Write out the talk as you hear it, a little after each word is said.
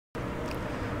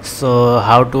So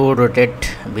how to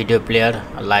rotate video player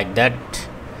like that?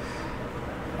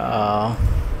 uh,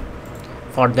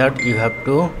 for that you have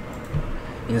to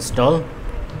install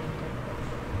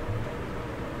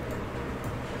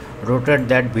rotate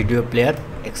that video player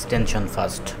extension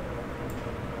first.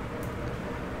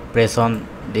 Press on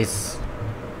this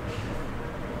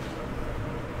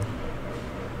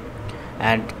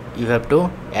and you have to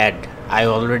add. I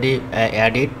already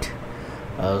add it,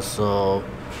 so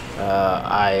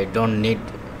I don't need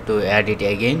to add it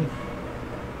again.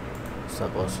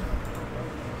 Suppose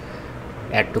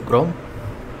add to Chrome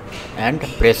and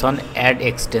press on add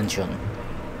extension,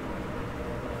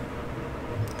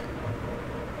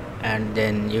 and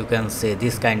then you can see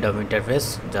this kind of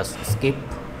interface. Just skip,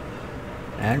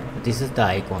 and this is the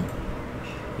icon.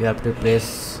 You have to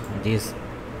press this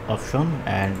option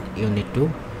and you need to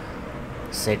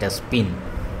set a spin.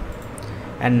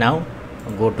 And now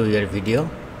go to your video.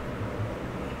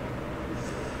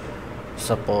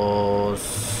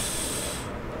 Suppose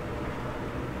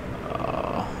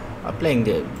playing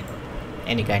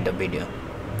any kind of video,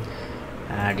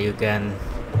 and you can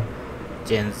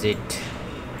change it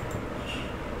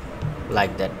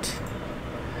like that,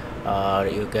 or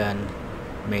you can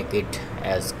make it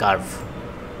as curve.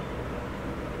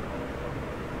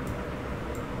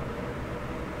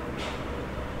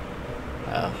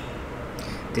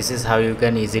 This is how you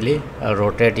can easily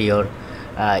rotate your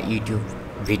YouTube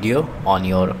video on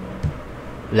your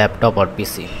laptop or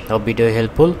PC. Hope video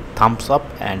helpful. Thumbs up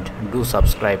and do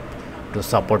subscribe to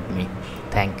support me.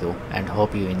 Thank you and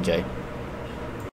hope you enjoyed.